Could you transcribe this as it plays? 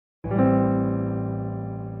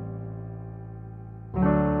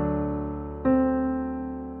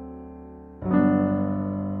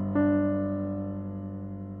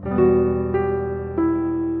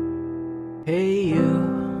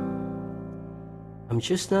I'm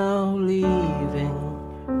just now leaving.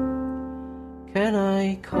 Can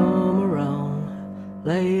I come around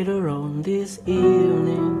later on this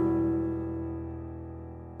evening?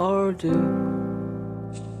 Or do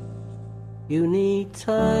you need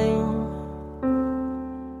time?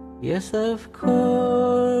 Yes, of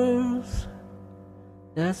course,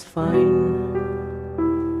 that's fine.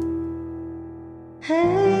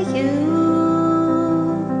 Hey you,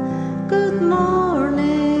 good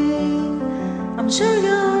morning. I'm sure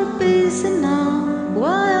you're busy now.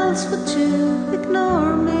 Why else would you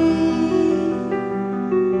ignore me?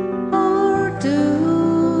 Or do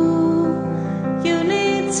you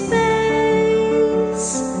need space?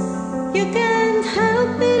 You can't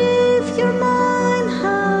help it if your mind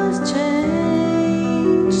has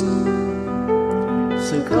changed.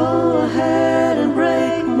 So go ahead and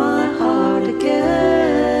break my heart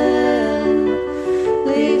again.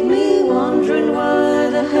 Leave me wondering why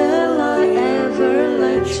the hell I ever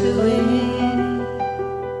let you in.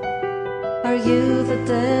 Are you the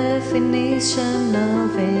definition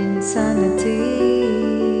of insanity?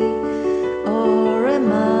 Or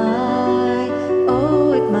am I?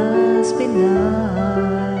 Oh, it must be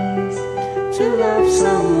nice to love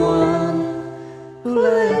someone who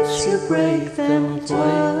lets you break them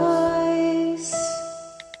twice.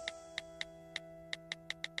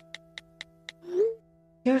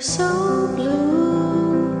 You're so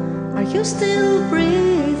blue. Are you still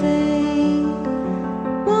breathing?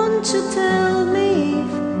 Won't you tell me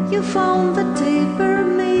if you found the deeper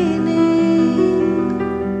meaning?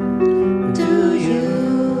 Do you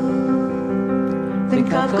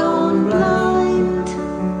think I've gone blind?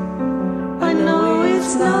 I know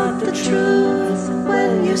it's not the truth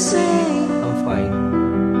when you say I'm fine.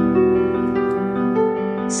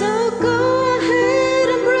 so. Go ahead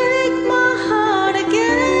and break my heart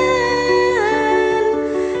again.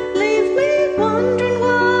 Leave me wondering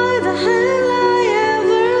why the hell I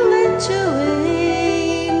ever let you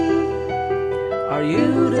in. Are you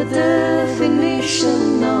the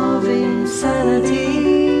definition of insanity?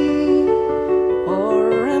 Or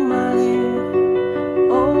am I?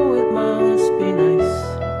 Oh, it must be nice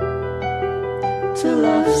to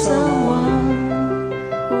love someone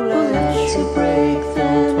who lets you break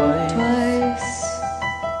them twice.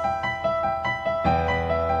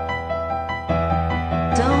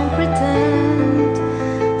 Don't pretend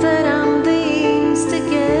that I'm the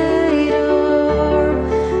instigator.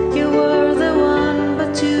 You were the one,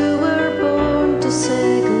 but you were born to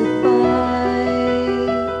say goodbye.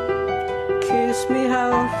 Kiss me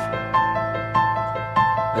half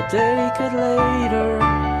a decade later.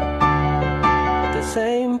 The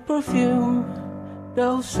same perfume,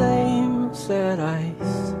 those same sad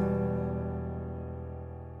eyes.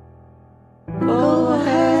 Go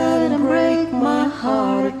ahead and break my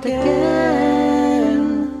heart again.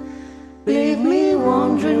 Leave me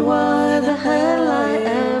wondering why the hell I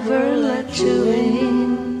ever let you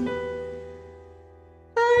in.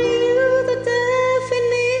 Are you the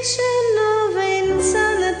definition of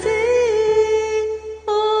insanity?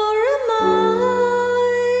 Or am I?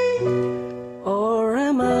 Or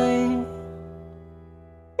am I?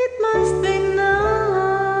 It must be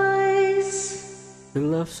nice To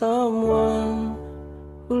love someone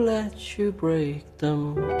who lets you break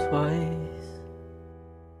them twice.